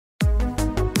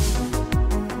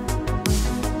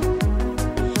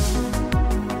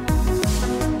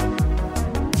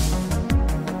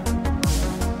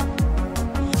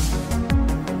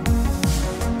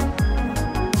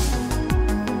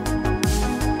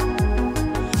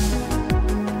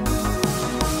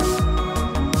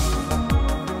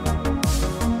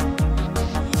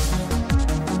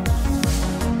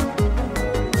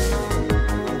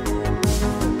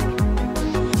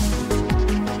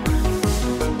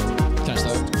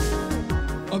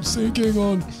I'm sinking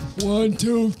on 1,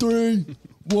 2, 3.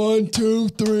 1, 2,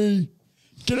 3.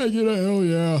 Can I get a hell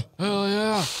yeah? Hell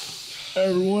yeah.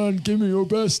 Everyone, give me your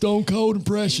best Stone Cold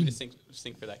impression. Sing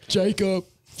for that. Jacob,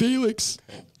 Felix,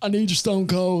 I need your Stone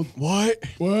Cold. What?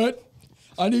 What?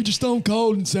 I need your Stone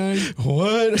Cold insane.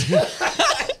 What?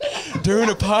 During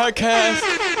a podcast?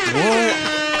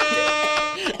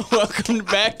 What? Welcome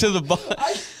back to the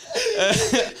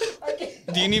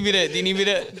do you need me to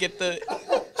get the?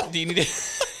 Do you need to?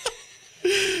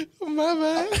 My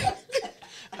bad.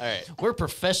 All right, We're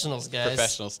professionals, guys.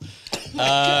 professionals.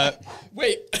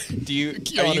 Wait, Do you?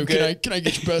 Keanu, Are you good? can I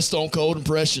get your best Stone Cold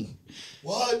impression?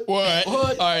 What? All right,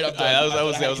 I'm done. That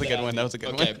was a good one. That was a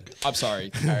good Okay, one. I'm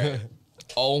sorry. All right.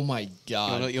 Oh my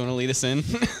God. You want to lead us in?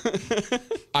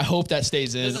 I hope that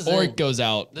stays in This is or in. it goes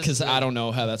out This because is I in. don't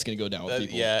know how that's going to go down with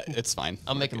people. Yeah, it's fine.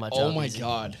 I'm making my job Oh my easy.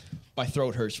 God. My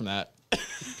throat hurts from that.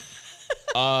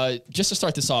 Just to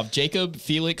start this off, Jacob,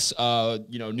 Felix,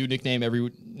 new nickname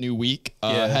every new week,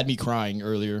 had me crying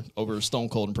earlier over a Stone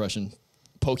Cold impression.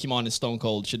 Pokemon and Stone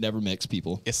Cold should never mix,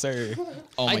 people. Yes, sir.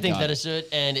 Oh my I think God. that it should,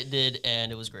 and it did, and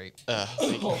it was great. God.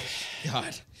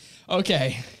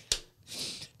 Okay.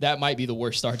 That might be the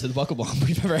worst start to the Buckle Bomb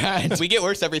we've ever had. We get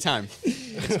worse every time.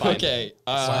 It's fine. Okay.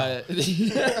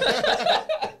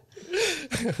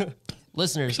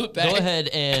 Listeners, go back. ahead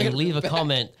and leave a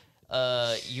comment.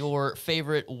 Your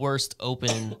favorite worst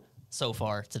open so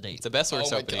far to date. It's the best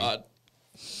worst Oh my opening. God.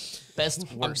 Best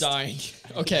I'm worst. dying.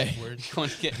 Okay. You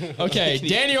want to get- Okay.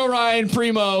 Danny O'Ryan,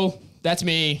 Primo. That's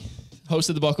me. Host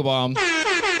of the Buckle Bomb.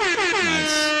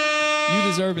 Nice. You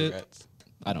deserve it. Congrats.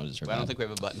 I don't deserve I don't that. think we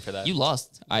have a button for that. You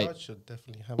lost. I should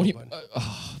definitely have What a do you, button.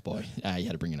 oh boy, you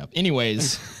had to bring it up.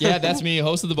 Anyways, yeah, that's me,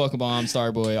 host of the Buckle Bomb,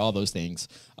 Star Boy, all those things.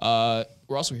 We're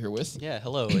also here with Yeah,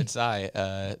 hello, it's I,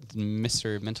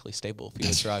 Mr. Mentally Stable,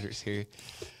 Felix Rogers here.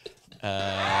 The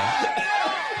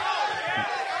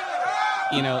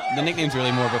nickname's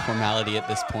really more of a formality at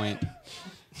this point.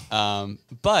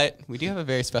 But we do have a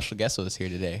very special guest with us here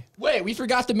today. Wait, we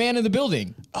forgot the man in the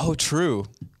building. Oh, true.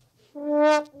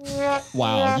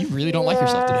 Wow, you really don't like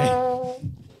yourself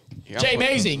today. Jay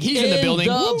Mazing, he's in the building.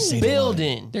 Whoops, say the line.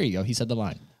 building. There you go. He said the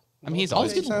line. I mean, he's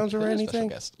always Any sounds or he's a special anything?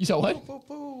 guest. You saw what?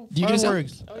 Do you get a sound?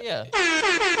 Fireworks. Oh yeah.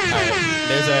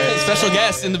 There's a special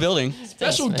guest in the building.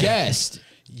 Special Thanks, man. guest.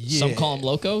 Yeah. Some call him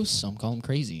loco, some call him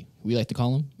crazy. We like to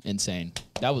call him insane.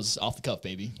 That was off the cuff,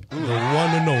 baby. The one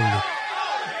and only.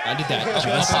 I did that I'll just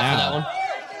pop for that now. one.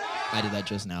 I did that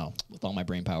just now with all my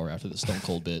brain power after the Stone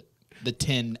Cold bit. The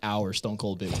 10-hour Stone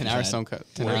Cold bit. 10 hours Stone Cold.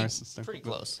 10 hours. Stone Pretty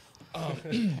Cold. close.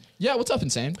 Yeah, what's up,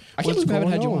 insane? I can't What's believe we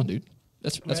haven't had going you on? on, dude.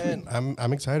 That's Man, weird.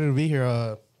 I'm excited to be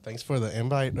here. Thanks for the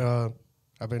invite.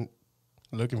 I've been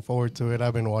looking forward to it.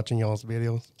 I've been watching y'all's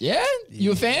videos. Yeah?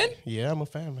 You a fan? Yeah, I'm a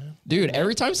fan, man. Dude,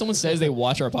 every time someone says they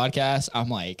watch our podcast, I'm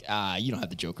like, you don't have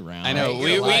to joke around. I know. You're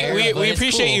We, a liar, we, but we it's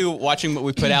appreciate cool. you watching what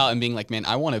we put out and being like, man,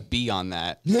 I want to be on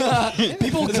that.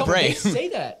 People It's come, they brave. say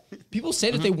that. People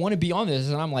say that they want to be on this,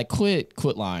 and I'm like, quit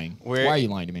lying. Where- Why are you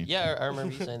lying to me? Yeah, I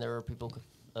remember you saying there were people,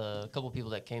 a couple people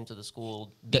that came to the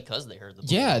school because they heard the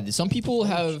Yeah, some people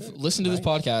have listened to this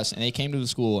podcast, and they came to the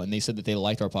school, and they said that they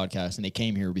liked our podcast, and they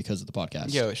came here because of the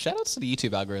podcast. Yo, shout outs to the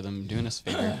YouTube algorithm doing us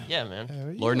a favor. Yeah,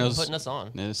 man. Lord knows. Putting us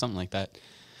on. Something like that.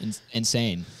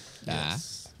 Insane.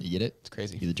 You get it? It's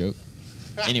crazy. You get the joke?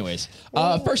 Anyways,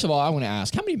 first of all, I want to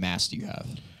ask, how many masks do you have?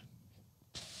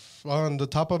 On the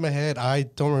top of my head, I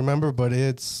don't remember, but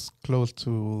it's close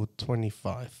to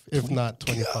 25, if not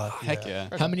 25. Heck yeah.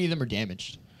 How many of them are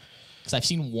damaged? Because I've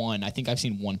seen one. I think I've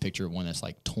seen one picture of one that's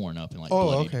like torn up and like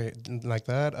Oh, bloodied. okay, like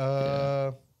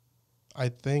that. I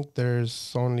think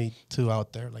there's only 2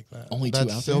 out there like that. Only 2 that out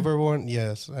there? silver one,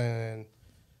 yes, and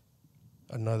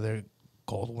another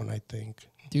gold one, I think.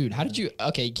 Dude, how did you?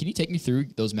 Okay, can you take me through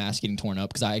those masks getting torn up?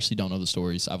 Because I actually don't know the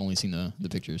stories. I've only seen the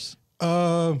pictures.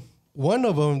 One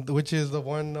of them, which is the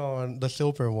one on the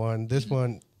silver one, this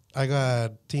one, I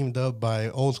got teamed up by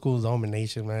Old School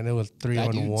Domination, man. It was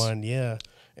 3-on-1, yeah.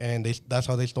 And that's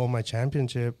how they stole my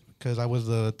championship, because I was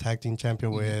the tag team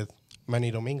champion with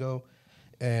Manny Domingo.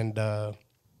 And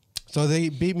so they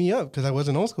beat me up because I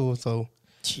wasn't Old School, so.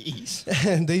 Jeez.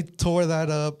 And they tore that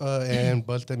up and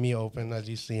busted me open, as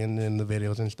you see in the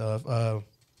videos and stuff.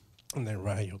 And then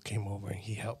Ryo came over and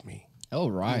he helped me. Oh,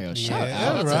 Ryo. Shout Yeah,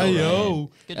 out. that's Ryo.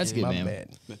 Good That's dude. good, My man.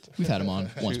 bad. We've had him on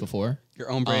once before.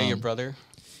 Your Ombre, your Um, brother.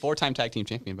 4-time tag team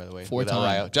champion, by the way. 4-time. With El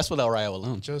Rayo. Just with El Rayo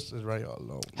alone. Just as Ryo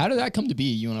alone. How did that come to be,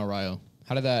 you and El Ryo?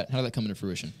 How did that come into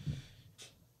fruition?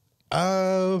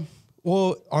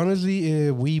 Well,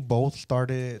 honestly, we both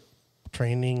started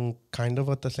training kind of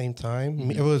at the same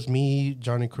time. It was me,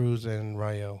 Johnny Cruz, and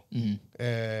Ryo.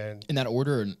 And In that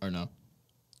order or no?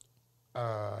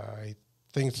 I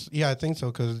think I think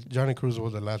so because Johnny Cruz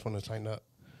was the last one to sign up.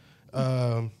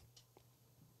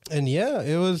 And yeah,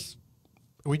 it was.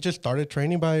 We just started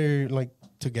training by like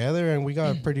together, and we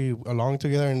got pretty along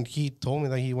together. And he told me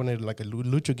that he wanted like a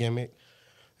lucha gimmick,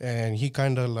 and he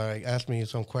kind of like asked me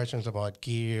some questions about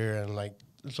gear and like.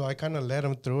 So I kind of led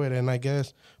him through it, and I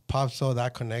guess Pop saw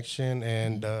that connection,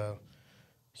 and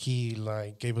he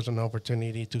like gave us an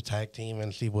opportunity to tag team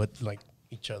and see what like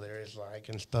each other is like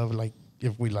and stuff. Like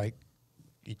if we like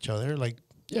each other, like.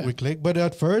 Yeah. We clicked, but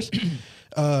at first,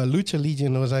 Lucha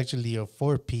Legion was actually a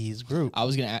 4-piece group. I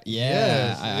was gonna,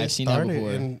 I've seen that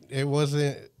before. And it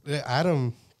wasn't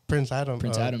Prince Adam.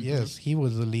 Yes, he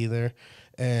was the leader,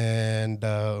 and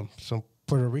some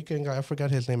Puerto Rican guy. I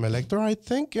forgot his name. Electro, I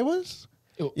think it was.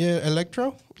 Yeah,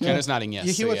 Electro. Jenna's nodding yes.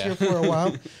 Yeah, he was here for a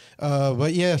while,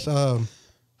 but yes,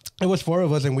 it was 4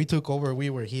 of us, and we took over. We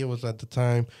were heels at the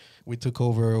time. We took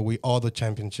over all the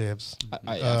championships.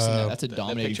 I've seen that. That's a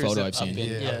dominating photo I've seen.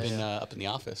 Up in the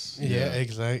office. Yeah,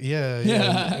 exactly.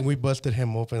 Yeah. And we busted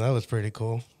him open. That was pretty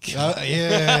cool.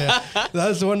 Yeah.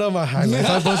 That's one of my highlights.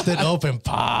 I busted open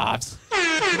Pops.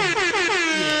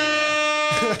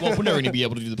 Well, we're never going to be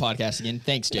able to do the podcast again.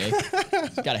 Thanks, Jay.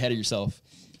 Got ahead of yourself.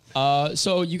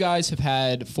 So you guys have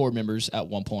had 4 members at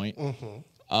one point.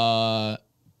 Now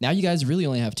you guys really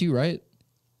only have 2, right?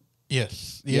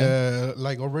 Yes. Yeah.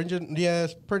 Like origin.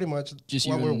 Yes, pretty much. Just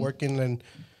while we're working, and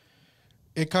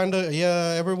it kind of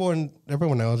everyone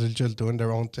else is just doing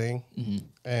their own thing,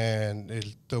 and it's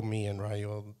still me and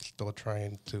Rayo still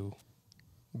trying to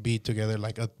be together,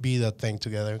 like be the thing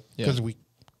together because we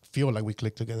feel like we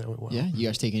click together well. Yeah. You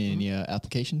guys taking any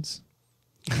applications?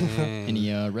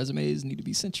 Any resumes need to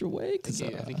be sent your way? Cause, I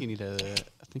think you need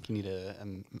a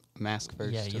mask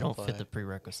first. Yeah, you don't fit the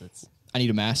prerequisites. I need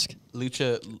a mask. The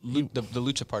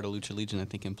lucha part of Lucha Legion, I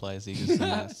think, implies the use of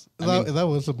mask. That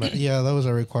was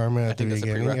a requirement at the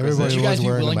beginning. Would you guys be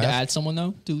willing to add someone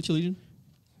though to Lucha Legion?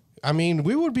 I mean,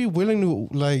 we would be willing to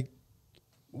like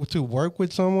to work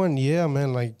with someone. Yeah,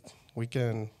 man. Like we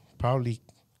can probably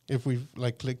if we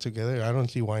like click together. I don't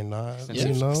see why not.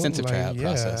 Extensive tryout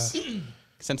process.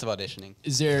 Extensive auditioning.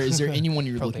 Is there anyone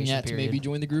you're looking at to maybe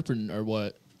join the group or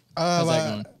what? How's that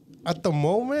going? At the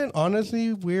moment,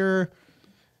 honestly, we're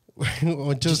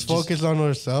just focused on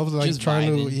ourselves, like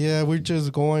trying vibing. to. Yeah, we're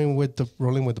just rolling with the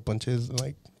punches.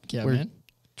 Like we're man.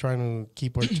 trying to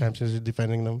keep our champions,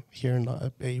 defending them here in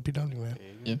AAPW, man.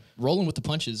 Yeah, rolling with the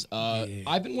punches.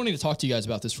 I've been wanting to talk to you guys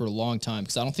about this for a long time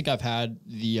because I don't think I've had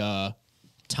the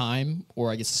time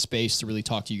or I guess space to really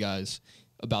talk to you guys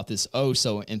about this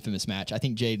so infamous match. I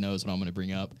think Jade knows what I'm going to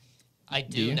bring up. I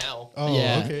do now. Oh,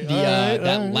 yeah, okay.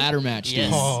 That ladder match.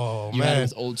 Yes. Oh, you man. had it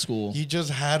with Old School. You just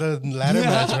had a ladder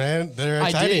match, man. They're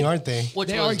exciting, aren't they? Which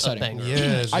they was are exciting. a banger.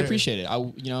 Yes, I appreciate it.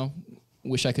 I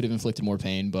wish I could have inflicted more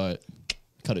pain, but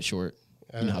cut it short.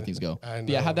 You know how things go. I know. But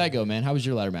yeah, how'd that go, man? How was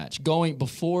your ladder match? Going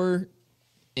before,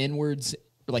 inwards,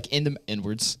 like in the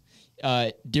inwards,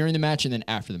 during the match, and then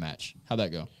after the match. How'd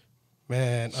that go?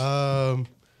 Man,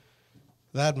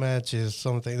 that match is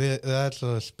something. That's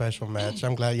a special match.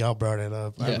 I'm glad y'all brought it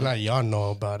up. I'm glad y'all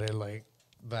know about it like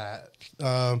that.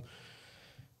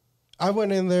 I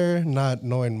went in there not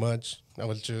knowing much. I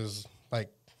was just like,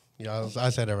 I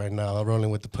said it right now. Rolling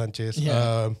with the punches.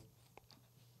 Yeah.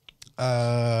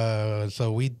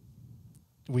 So we.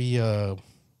 You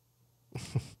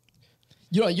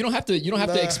don't have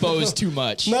to expose too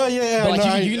much. No, yeah, but like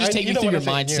no, you can just take me through your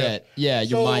mindset. Yeah,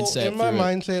 your mindset. In my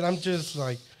mindset, I'm just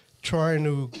like trying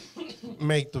to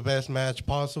make the best match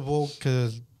possible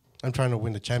because I'm trying to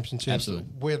win the championship. Absolutely.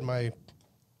 With my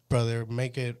brother,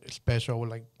 make it special,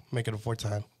 like make it a 4th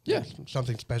time. Yeah,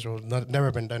 something special,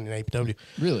 never been done in APW.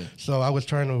 Really? So I was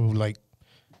trying to like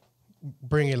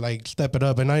bring it, like step it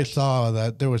up, and I saw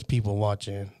that there was people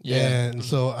watching. Yeah, and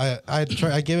so I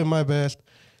gave it my best.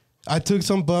 I took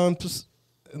some bumps.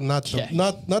 Not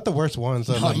the worst ones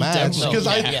of the match because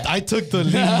I took the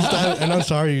least and I'm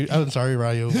sorry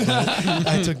Rayo,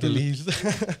 I took the least.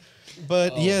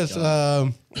 But yes,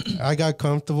 I got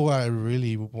comfortable. I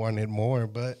really wanted more,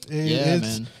 but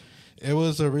it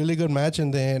was a really good match.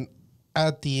 And then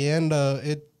at the end,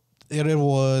 it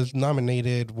was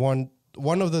nominated one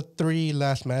of the 3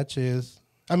 best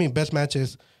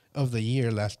matches of the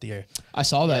year last year. I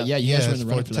saw that. Yeah, you guys were in the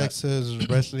running for Texas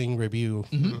Wrestling Review.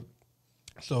 Mm-hmm.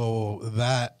 So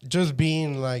that just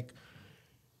being like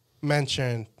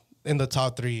mentioned in the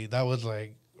top 3, that was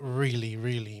like really,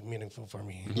 really meaningful for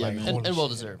me. Yeah, like, and well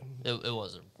deserved. It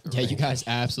was. Yeah, you guys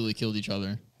absolutely killed each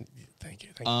other. Thank you.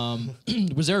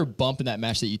 Was there a bump in that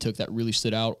match that you took that really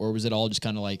stood out, or was it all just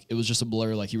kind of like it was just a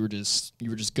blur, like you were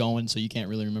just going, so you can't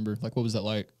really remember? Like, what was that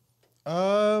like?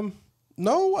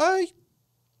 No, I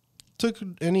took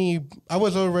I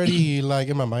was already like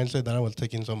in my mindset that I was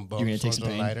taking some bumps. You're gonna take some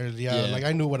some pain? lighters. Yeah, like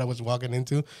I knew what I was walking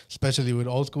into, especially with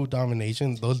old school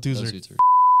domination. Those dudes are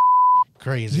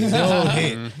crazy. They'll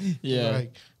hit. Yeah.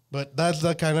 Like, but that's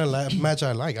the kind of match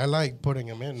I like. I like putting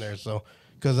them in there. So,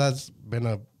 because that's been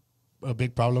a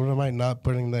big problem of mine, not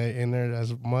putting that in there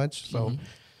as much. So,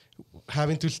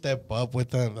 having to step up with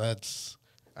them,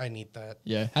 I need that.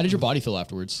 Yeah. How did your body feel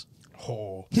afterwards?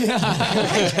 Oh.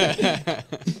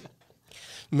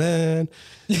 Man,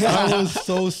 I was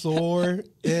so sore.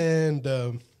 And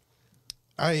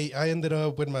I ended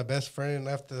up with my best friend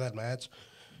after that match.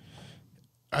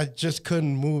 I just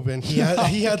couldn't move, and he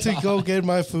had to go get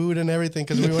my food and everything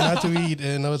because we went out to eat.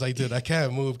 And I was like, dude, I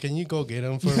can't move. Can you go get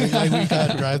him for me? Like, we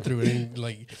got drive through, and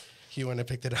like he went and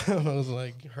picked it up. I was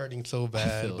like hurting so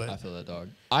bad. I feel that, dog.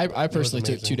 I personally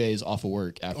took 2 days off of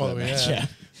work after that match. Yeah.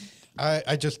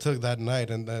 I just took that night,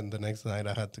 and then the next night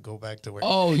I had to go back to work.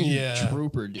 Oh, you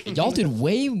trooper. Y'all did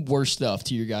way worse stuff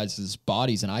to your guys'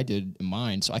 bodies than I did in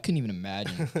mine, so I couldn't even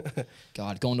imagine.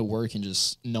 God, going to work and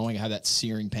just knowing I have that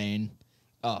searing pain.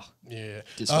 Oh, yeah.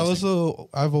 Disgusting.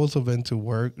 I've also been to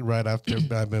work right after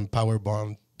I've been power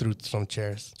bombed through some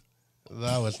chairs.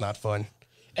 That was not fun.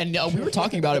 And we were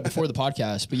talking about it before the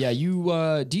podcast, but yeah,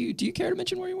 you do you care to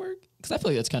mention where you work? Because I feel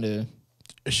like that's kind of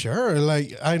sure.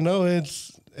 Like I know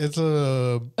it's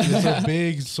a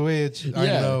big switch. Yeah. I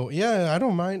know. Yeah, I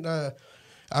don't mind.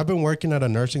 I've been working at a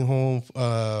nursing home.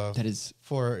 That is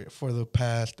for the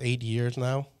past 8 years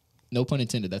now. No pun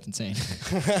intended. That's insane.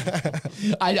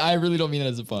 I really don't mean that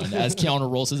as a pun. As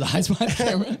Keanu rolls his eyes by the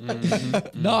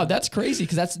camera. No, that's crazy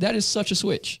because that is such a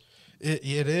switch.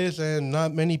 It is, and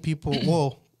not many people.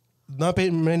 Well, not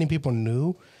many people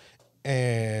knew,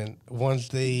 and once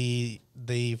they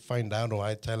find out or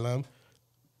I tell them,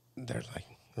 they're like,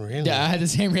 "Really?" Yeah, I had the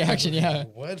same reaction. Yeah.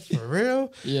 What, for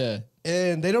real? Yeah.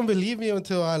 And they don't believe me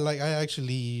until I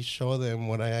actually show them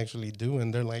what I actually do,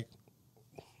 and they're like,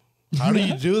 how do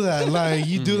you do that? Like,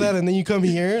 you do that and then you come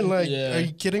here? Like, are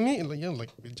you kidding me? Like, like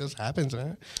it just happens,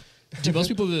 man. Do most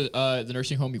people at the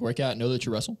nursing home you work at know that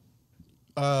you wrestle?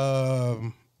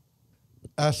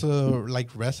 As a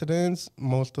residents,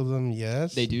 most of them,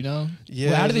 yes. They do know?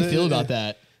 Yeah. Well, how do they feel about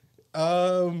that?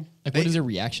 What is their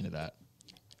reaction to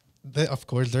that? Of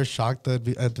course, they're shocked at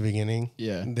the beginning.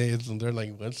 Yeah. They're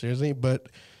like, what, seriously? But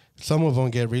some of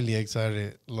them get really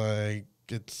excited. Like,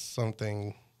 it's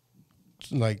something,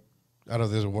 like, out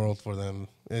of this world for them.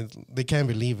 They can't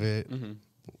believe it.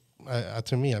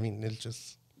 To me, I mean, it's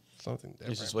just something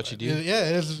different. It's just what you do.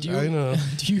 Yeah, I know.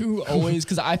 Do you always,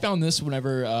 because I found this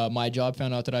whenever my job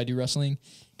found out that I do wrestling,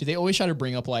 do they always try to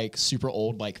bring up like super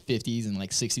old, like 50s and like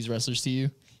 60s wrestlers to you?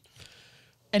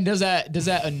 And does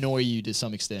that annoy you to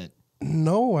some extent?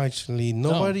 No, actually.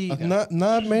 Nobody,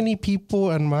 not many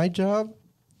people at my job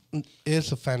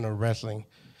is a fan of wrestling.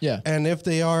 Yeah. And if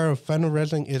they are a fan of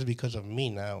wrestling, it's because of me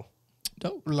now.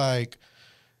 Dope. Like,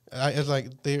 it's like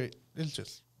it's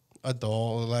just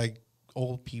adult, like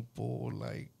old people,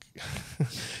 like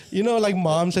like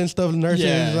moms and stuff,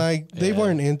 nurses, like they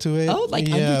weren't into it. Oh, like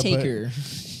Undertaker.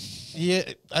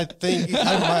 Yeah, I think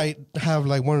I might have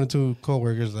like one or two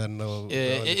coworkers that know.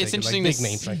 It's interesting like, big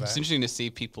names like that. It's interesting to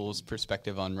see people's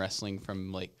perspective on wrestling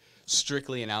from like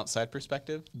strictly an outside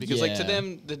perspective, because like to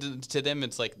them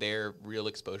it's like their real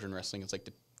exposure in wrestling. It's like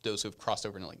those who've crossed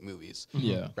over into like movies,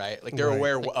 right? Like they're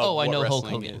aware of what I know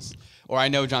wrestling is, or I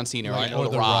know John Cena, or I know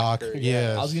The Rock.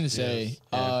 Yeah, I was gonna say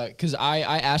because I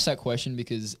asked that question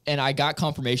and I got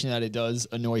confirmation that it does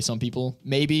annoy some people.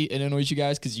 Maybe it annoys you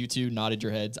guys because you two nodded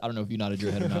your heads. I don't know if you nodded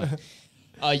your head or not.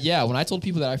 When I told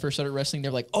people that I first started wrestling,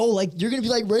 they're like, "Oh, like you're gonna be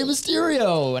like Rey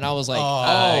Mysterio," and I was like,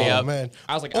 "Oh, man!"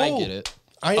 I was like, "I get it."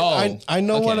 I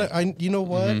know okay. what you know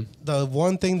what the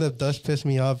one thing that does piss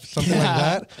me off, something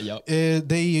like that, is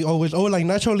they always like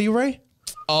Nacho Libre.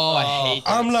 Oh, I hate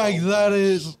that. I'm like, that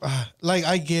is like,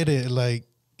 I get it, like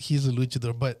he's a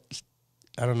luchador, but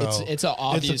I don't know. It's an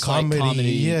obvious it's a comedy. Like, comedy.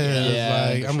 Yeah,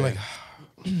 like I'm like,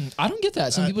 I don't get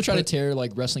that. Some people try to tear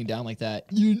like wrestling down like that.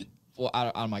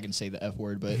 I'm not gonna say the F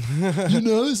word, but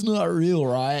it's not real,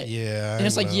 right? Yeah, and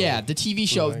it's like, the TV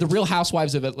show, The Real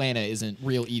Housewives of Atlanta, isn't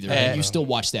real either. And you still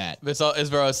watch that. But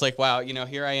it's like, wow,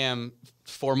 here I am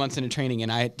 4 months into training,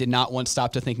 and I did not once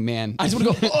stop to think, man, I just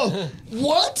want to go, oh,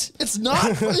 what? It's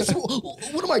not.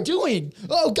 What am I doing?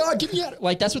 Oh God, get me out!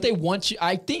 Like that's what they want you.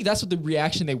 I think that's what the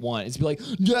reaction they want is to be like,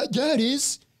 yeah, it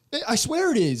is. I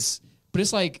swear it is. But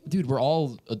it's like, dude, we're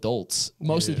all adults.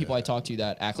 Most of the people I talk to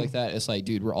that act like that, it's like,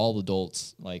 dude, we're all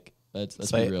adults. Like, let's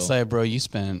be real. It's like, bro, you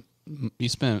spent You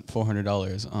spent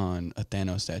 $400 on a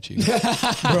Thanos statue,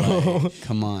 bro. Like,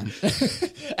 come on.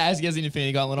 As he has the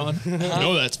Infinity Gauntlet on.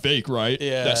 No, that's fake, right?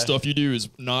 Yeah. That stuff you do is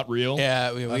not real.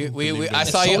 Yeah, I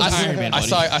saw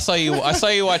you. I saw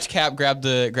you watch Cap grab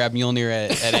Mjolnir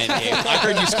at Endgame. I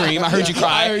heard you scream. I heard you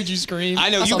cry. I heard you scream. I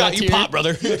know you pop,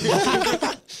 brother.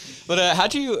 But how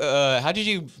did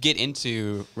you get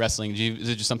into wrestling? Is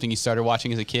it just something you started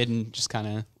watching as a kid and just kind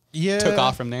of took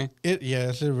off from there? It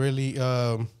really.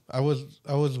 I was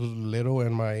little,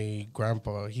 and my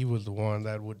grandpa, he was the one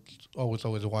that would always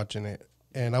watching it,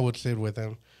 and I would sit with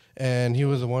him, and he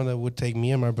was the one that would take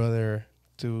me and my brother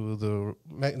to the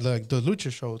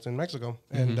lucha shows in Mexico,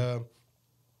 and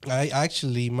I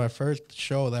actually, my first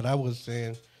show that I was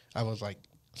in, I was like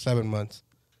 7 months.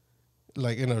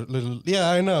 Like in a little,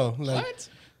 I know. Like, What?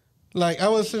 Like I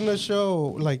was in a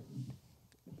show, like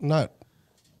not.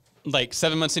 Like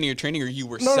 7 months into your training, or you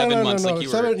were 7 months? Like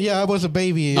you were. Yeah, I was a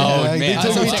baby. Oh, like, man.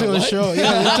 They took me to a What? show.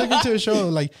 Yeah, they took me to a show.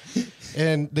 Like,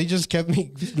 and they just kept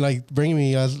me like bringing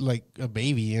me as like a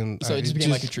baby, and So it just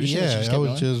became like a tradition that you just Yeah,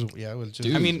 kept I was just.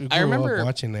 Dude. I mean, I grew up remember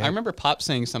watching it. I remember Pop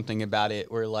saying something about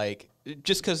it, where like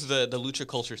just because the lucha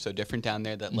culture is so different down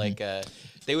there that like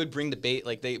they would bring the babies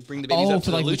up to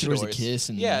for the like luchadors luchadors to kiss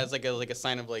and it's like a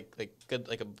sign of like a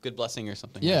good blessing or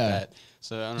something Yeah. like that.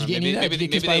 So I don't know. Did you get any of that? Did you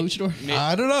get kissed by a luchador?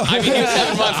 I don't know. I mean, he was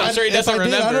 7 months. I'm sure he doesn't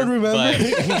remember. I don't remember but-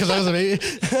 because I was a baby.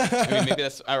 I mean, maybe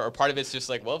that's or part of it's just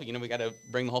like, well, we got to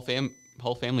bring the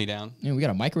whole family down. Yeah, we got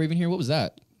a microwave in here. What was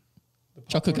that?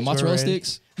 Y'all cooking popcorn's mozzarella already-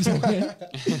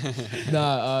 sticks?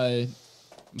 Nah,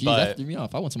 geez, But- that threw me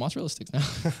off. I want some mozzarella sticks now.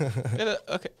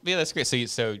 Okay, yeah, that's great.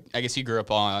 So I guess you grew up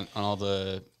on all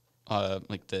the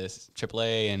like the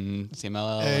AAA and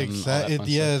CMLL. Exactly. And all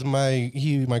that Yes,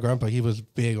 my grandpa, he was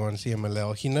big on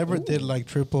CMLL. He never did like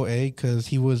AAA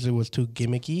because it was too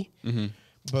gimmicky. Mm-hmm.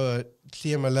 But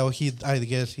CMLL, I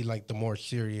guess he liked the more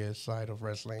serious side of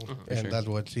wrestling, and sure. that's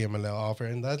what CMLL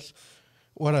offered, and that's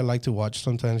what I like to watch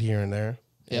sometimes here and there.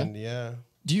 Yeah? And yeah.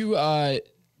 Do you,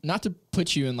 not to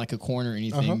put you in like a corner or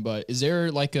anything, but is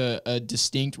there like a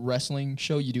distinct wrestling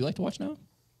show you do like to watch now?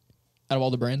 Out of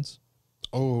all the brands?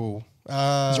 Oh, Is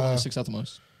there one that sticks out the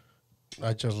most?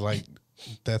 I just like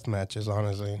death matches,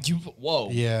 honestly. Whoa.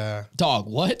 Yeah. Dog,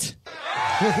 what?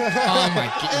 Oh my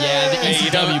god. Yeah, the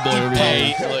ECW boy over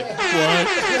Hey, here. look, what?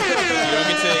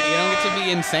 You don't get to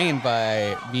be insane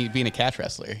by being a catch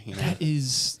wrestler. You know?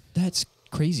 That's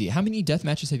crazy. How many death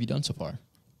matches have you done so far?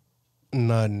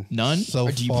 None. None? So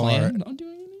or do you far, plan on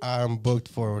doing anything? I'm booked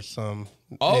for some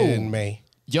Oh. in May.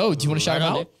 Yo, do you want to shout Right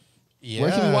them on, out? Yeah,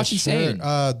 Where can we watch sure.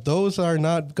 Insane? Those are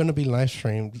not going to be live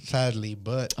streamed, sadly,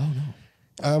 but Oh no.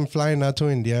 I'm flying out to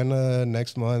Indiana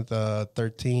next month,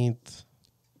 13th.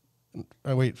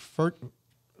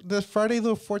 This Friday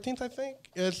the 14th, I think.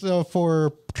 It's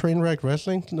for Trainwreck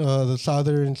Wrestling, the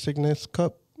Southern Sickness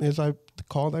Cup is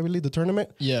called, I believe, the tournament.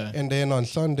 Yeah. And then on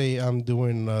Sunday, I'm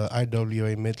doing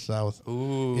IWA Mid-South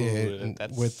Ooh,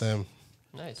 that's with them.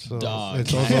 Nice. So Dog.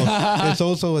 it's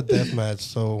also a death match.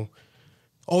 So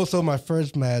also my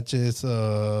first match is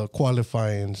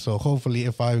qualifying. So hopefully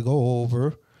if I go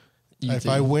over, if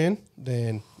I win,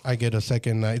 then I get a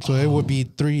second night. So it would be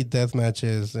 3 death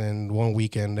matches in one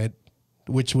weekend,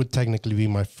 which would technically be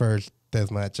my first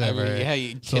death match ever. Yeah,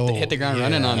 you hit the ground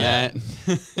running on that.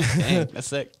 Dang, that's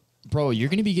sick. Bro, you're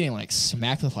gonna be getting like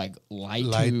smacked with like light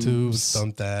tubes,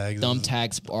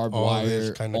 thumbtacks, barbed all wire.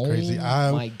 this kinda oh crazy.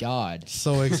 My God.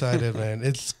 So excited, man.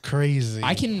 It's crazy.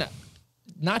 I can,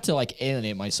 not to like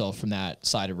alienate myself from that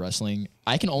side of wrestling,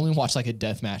 I can only watch like a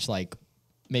death match like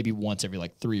maybe once every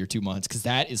like 3 or 2 months because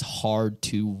that is hard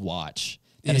to watch.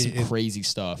 That is some crazy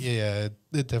stuff. Yeah,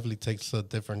 it definitely takes a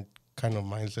different kind of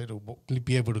mindset to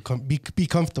be able to be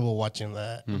comfortable watching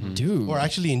that. Dude. Or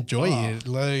actually enjoy it.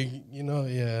 Like,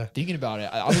 yeah. Thinking about it,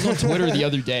 I was on Twitter the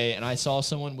other day and I saw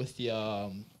someone with the,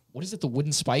 what is it, the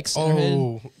wooden spikes in their head?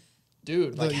 Oh,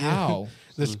 Dude, like how?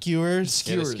 the skewers.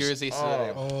 Yeah, the skewers they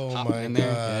said. Oh Pop my in God.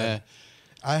 there. Yeah.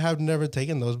 I have never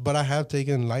taken those, but I have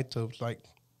taken light tubes, like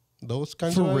those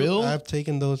kinds For of real? I've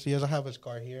taken those. Yes, I have a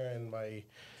scar here in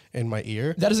my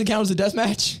ear. That doesn't count as a death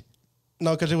match?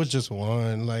 No, because it was just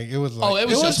one. Like it was like Oh, it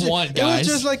was just one, It guys. was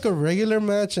just like a regular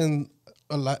match, and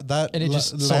and it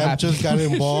just so lamp happened. just got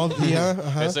involved. Yeah,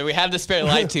 Okay, so we have the spare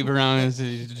light tube around.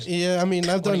 yeah. I mean,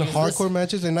 I've done do you use hardcore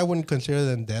matches, and I wouldn't consider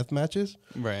them death matches.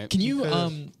 Right. Can you,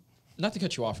 Because- not to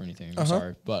cut you off or anything, I'm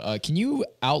sorry, but can you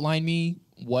outline me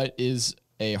what is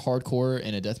a hardcore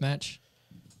and a death match?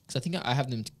 Because I think I have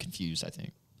them confused, I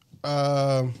think.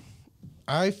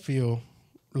 I feel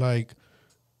like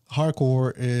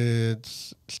hardcore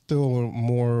is still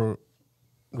more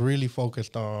really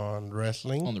focused on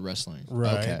wrestling. On the wrestling.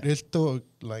 Right. Okay. It's still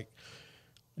like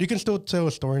you can still tell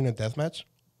a story in a deathmatch,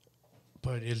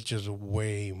 but it's just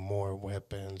way more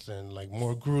weapons and like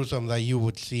more gruesome that you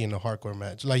would see in a hardcore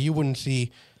match. Like you wouldn't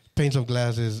see panes of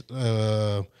glasses,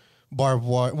 barbed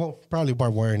wire. Well, probably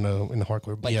barbed wire in a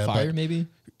hardcore. Like yeah, fire, but maybe?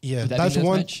 yeah, Would that be that's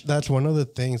one. deathmatch? That's one of the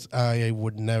things I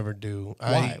would never do.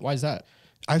 Why? Why is that?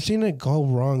 I've seen it go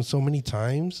wrong so many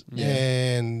times,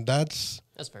 and That's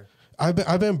fair.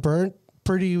 I've been burnt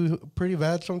pretty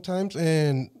bad sometimes,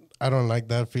 and I don't like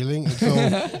that feeling. And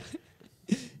so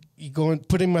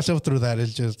putting myself through that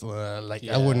is just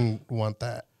I wouldn't want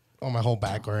that on my whole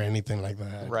back or anything like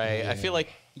that. Right. Yeah. I feel like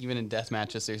even in death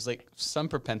matches, there's like some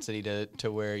propensity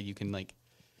to where you can like.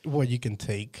 What you can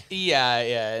take. Yeah,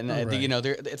 and Right. you know,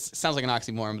 it sounds like an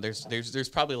oxymoron, but there's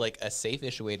probably like a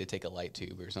safe-ish way to take a light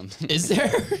tube or something. Is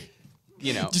there?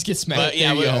 You know, Just get smacked. But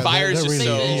yeah, There you go. fire is They're just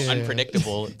so really- yeah.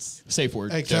 unpredictable. It's Safe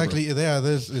word. Exactly. Yeah,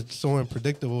 it's so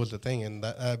unpredictable is the thing, and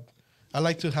that I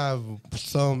like to have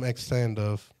some extent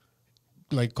of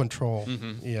like control.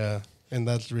 Yeah, and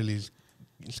that's really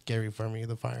scary for me.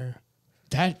 The fire.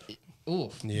 That.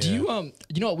 Ooh. Yeah. Do you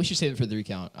You know what? We should save it for the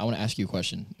recount. I want to ask you a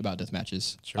question about death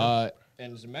matches. Sure.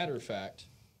 And as a matter of fact,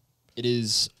 it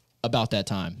is about that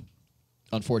time.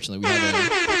 Unfortunately, we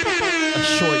had a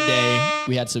short day.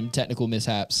 We had some technical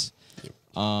mishaps.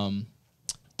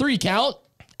 3 count.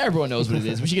 Everyone knows what it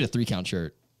is. We should get a 3 count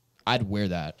shirt. I'd wear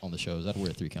that on the shows. I'd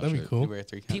wear a 3 count That'd shirt. be cool. you wear a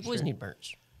 3 count People always shirt. need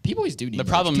merch. People always do need The merch.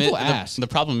 problem People is ask. the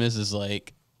problem is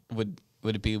like would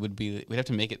be we'd have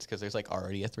to make it because there's like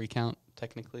already a 3 count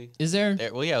technically. Is there?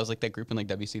 Well, yeah, it was like that group in like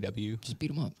WCW, Just beat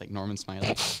them up. like Norman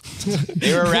Smiley.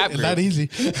 They were a rap group. That easy.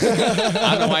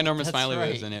 I don't know why Norman That's Smiley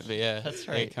was right. in it, but yeah, That's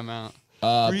they right. come out.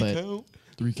 But 3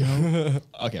 3 count. count.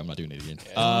 Okay, I'm not doing it again.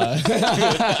 I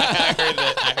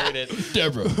heard it.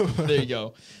 Deborah. There you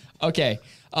go. Okay.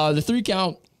 The 3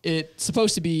 count, it's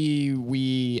supposed to be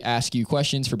we ask you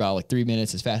questions for about like 3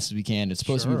 minutes as fast as we can. It's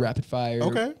supposed to be Sure. rapid fire.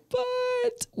 Okay.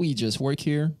 But we just work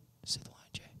here. Say the line,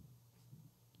 Jay.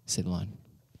 Say the line.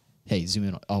 Hey, zoom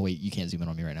in. Oh, wait, you can't zoom in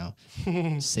on me right now.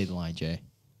 Say the line, Jay.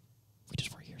 We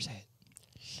just work here. Say it.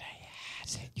 Say it.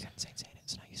 Say it. You got to say it.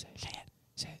 It's not you say it. Say it.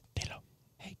 Say it. Dilo.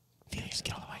 Hey, Felix,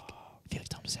 get on the mic. Felix,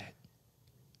 tell him to say it.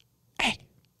 Hey.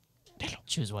 Dilo.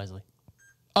 Choose wisely.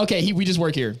 Okay, we just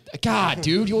work here. God,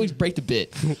 dude, you always break the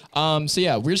bit. So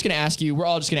yeah, we're just gonna ask you. We're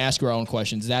all just gonna ask you our own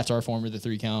questions. That's our form of the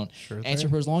 3 count. Sure Answer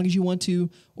thing. for as long as you want to,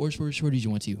 or for as short as you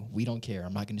want to. We don't care.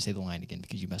 I'm not gonna say the line again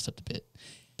because you messed up the bit.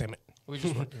 Damn it. We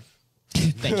just work here.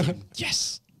 Thank you.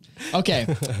 Yes. Okay.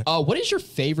 What is your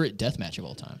favorite death match of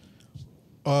all time?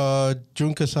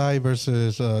 Jun Kasai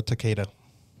versus Takeda.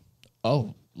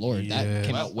 Oh Lord, that Yeah.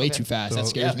 came out way too fast. That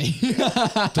So- scares me.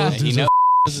 Those dudes know,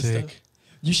 are sick.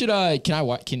 You should.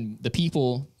 Can the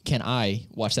people? Can I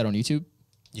watch that on YouTube?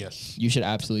 Yes. You should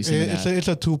absolutely send me It's that.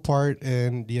 a 2-part,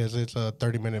 and yes, it's a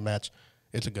 30-minute match.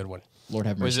 It's a good one. Lord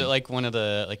have mercy. Was it like one of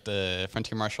the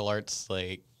frontier martial arts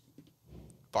like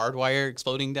barbed wire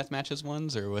exploding death matches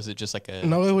ones, or was it just like a?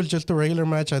 No, it was just a regular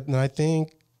match, and I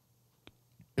think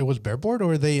it was bareboard,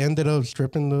 or they ended up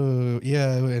stripping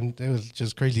and it was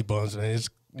just crazy buns, and it's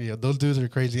those dudes are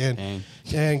crazy, Dang.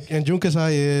 and Jun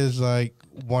Kasai is like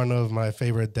one of my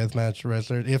favorite deathmatch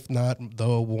wrestlers, if not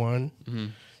the one. Mm-hmm.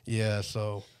 Yeah,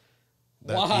 so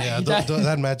that, Why? yeah,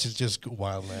 that match is just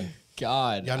wild, man.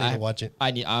 God, Y'all need to watch it.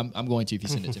 I'm going to if you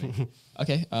send it to me.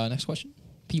 Okay. Next question.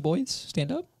 P boys,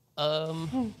 stand up.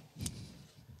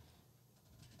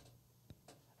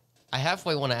 I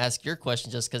halfway want to ask your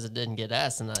question just because it didn't get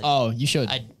asked, and Oh, you should.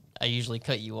 I usually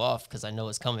cut you off because I know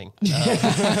it's coming.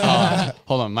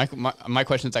 Hold on, my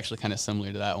question is actually kind of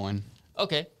similar to that one.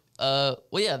 Okay. Well,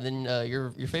 yeah. Then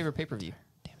your favorite pay per view.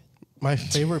 My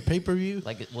favorite pay-per-view?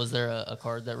 Like, was there a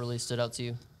card that really stood out to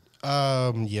you?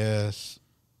 Yes.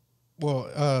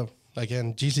 Well,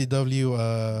 again,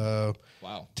 GCW,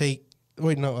 wow.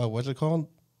 what's it called?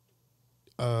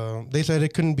 They said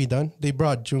it couldn't be done. They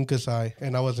brought Jun Kasai,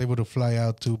 and I was able to fly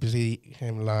out to see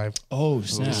him live. Oh,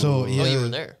 snap. So yeah, you were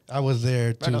there. I was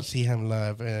there to on. see him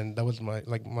live, and that was my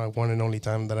one and only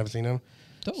time that I've seen him.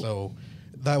 Dope. So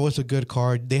that was a good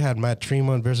card. They had Matt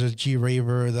Tremont versus G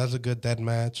Raver. That's a good death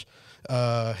match.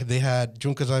 They had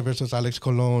Jun Kasai versus Alex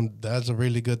Colon. That's a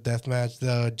really good death match.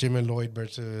 Jimmy Lloyd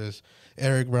versus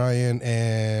Eric Bryan,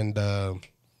 and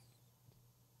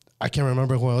I can't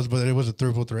remember who else, but it was a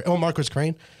triple threat. Oh, Marcus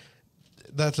Crane.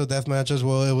 That's a death match as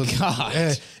well. It was,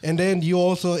 God. and then you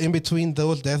also in between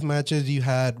those death matches, you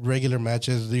had regular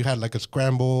matches. You had like a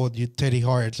scramble. Teddy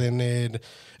Hart's in it.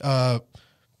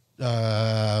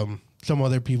 Some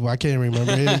other people I can't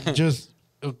remember. It's just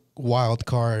a wild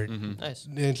card. Nice.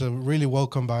 It's a really well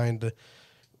combined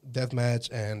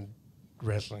deathmatch, and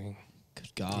wrestling.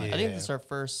 Good God. Yeah. I think this is our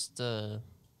first,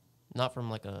 not from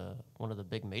like one of the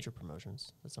big major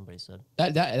promotions that somebody said.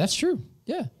 That's true.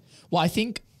 Yeah. Well, I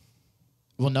think.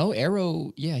 Well, no,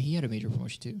 Arrow. Yeah, he had a major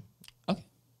promotion too. Okay.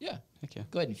 Yeah. Okay.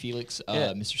 Go ahead and Felix,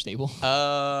 Yeah. Mr. Stable.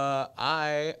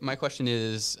 My question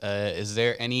is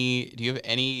there any? Do you have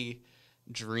any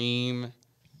dream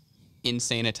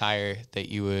insane attire that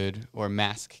you would, or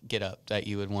mask get up that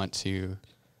you would want to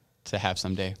have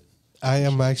someday? I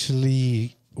am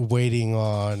actually waiting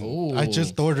on. Ooh. I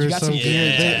just You ordered got some some-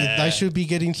 gear. Yeah. I should be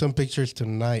getting some pictures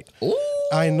tonight. Ooh.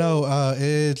 I know.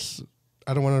 It's.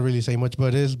 I don't want to really say much,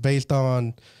 but it's based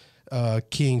on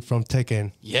King from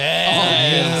Tekken.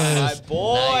 Yes, my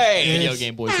boy. Video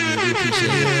game boys, we appreciate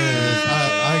it. Yes,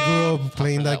 I grew up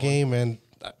playing that game and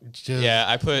just Yeah,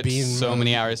 I put being so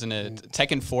many hours in it.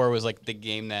 Tekken 4 was like the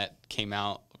game that came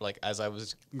out like as I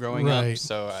was growing up. Right.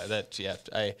 So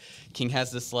King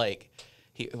has this like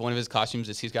one of his costumes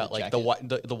is he's got like the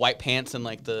white pants and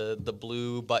like the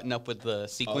blue button up with the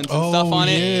sequins and stuff on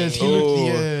yes, it. he looked- Ooh.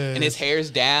 yes. And his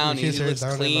hair's down. His and he hair's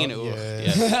looks down clean. and all, Ooh,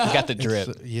 yes. yes. He got the drip.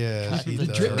 Yes, he The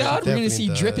does. drip God, we're gonna see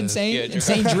Definitely drip does. insane, Yeah,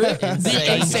 insane drip, the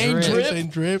insane drip. Insane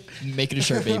drip. Make it a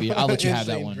shirt, baby. I'll let you have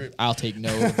that Insane one. drip. I'll take no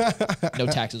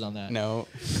taxes on that. No.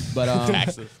 But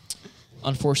Taxes.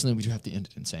 unfortunately, we do have to end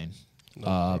it insane.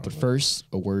 But first,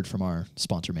 a word from our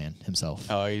sponsor man himself.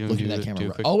 Oh, you looking do at that the- camera. do a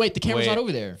right- quick- Oh wait, the camera's wait. not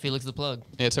over there. Felix the plug.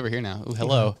 Yeah, it's over here now. Ooh,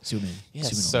 hello. Zoom in. Yes.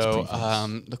 Zoom in So on his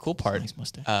pretty face. the cool part Nice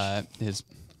mustache. is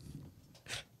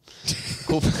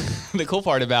cool. The cool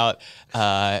part about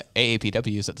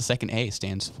AAPW is that the second A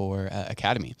stands for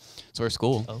Academy. So we're a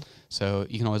school. Oh. So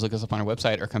you can always look us up on our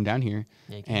website or come down here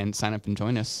Yeah, you can. and sign up and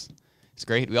join us. It's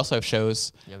great. We also have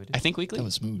shows. Yeah, we do. I think weekly. That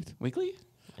was smooth. Weekly.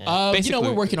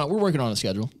 We're working on a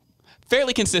schedule.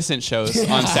 Fairly consistent shows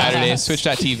on Saturdays.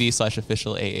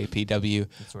 Twitch.tv/official AAPW.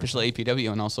 Official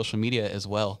AAPW on all social media as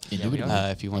well. Indubitably.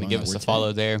 If you want to Get on give that us a word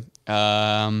follow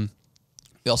there.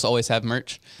 We also always have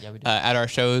merch Yeah, we do. at our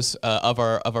shows of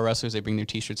our wrestlers. They bring their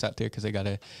T-shirts out there because they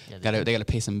gotta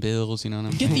pay some bills. You know what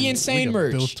I'm Get saying? the insane got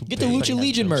merch. bills to Get the pay. Lucha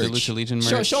Legion merch. Lucha Legion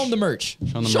Show merch. them the merch.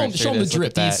 Show 'em the Show merch. them There it the is. Look drip,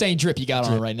 at the that. insane drip you got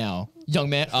on right now.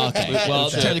 Young man. Okay. Well,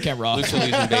 turn the camera off. Lucha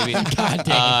Legion, baby. God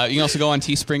dang it. You can also go on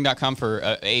teespring.com for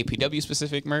AAPW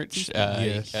specific merch.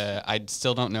 Yes. I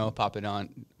still don't know if Pop It On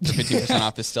for 15%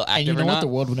 off is still active And you know or what? not. The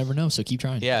world will never know, so keep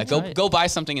trying. Yeah, right. go buy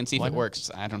something and see if Why it not?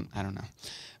 works. I don't know.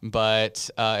 But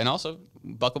and also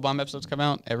Buckle Bomb episodes come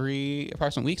out every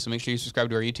approximate week, so make sure you subscribe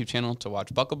to our YouTube channel to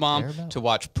watch Buckle Bomb, Thereabouts. to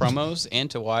watch promos, and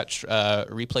to watch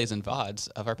replays and VODs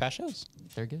of our past shows.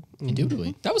 They're good.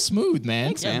 Indubitably. That was smooth, man.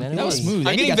 Thanks, man. man, it That was was. smooth.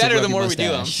 I'm And you getting got to better rub the your more we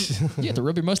do mustache. You have to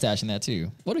rub your mustache in that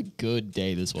too. What a good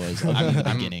day this was. In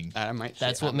the beginning. I might.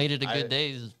 That's what made it a good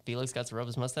day. Is Felix got to rub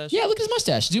his mustache. Yeah, look at his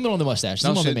mustache. Zoom in on the mustache.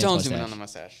 Zoom Don't, on the man's don't zoom in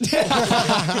mustache. on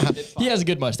the mustache. He has a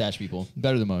good mustache, people.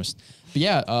 Better than most. But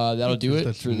yeah, that'll do it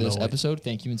Just for this know it. episode.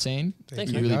 Thank you, Insane.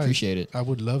 Thanks, We man. really Guys, appreciate it. I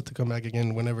would love to come back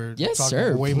again whenever. Yes, talk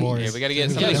sir, Way please. more. Yeah, we got to get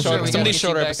Yeah, somebody I'm sure short. we Somebody gotta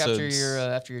shorter get you back episodes.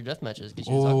 after your death matches. Get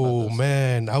you to talk about Oh those.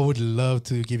 man, I would love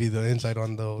to give you the insight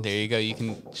on those. There you go. You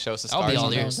can show us the I'll be scars all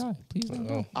on ears. those. Please don't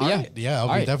go. Oh, yeah, I'll All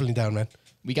be right. definitely down, man.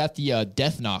 We got the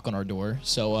death knock on our door.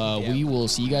 So we will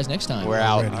see you guys next time. We're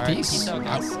out. Already. All right, Peace. peace out,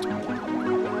 guys.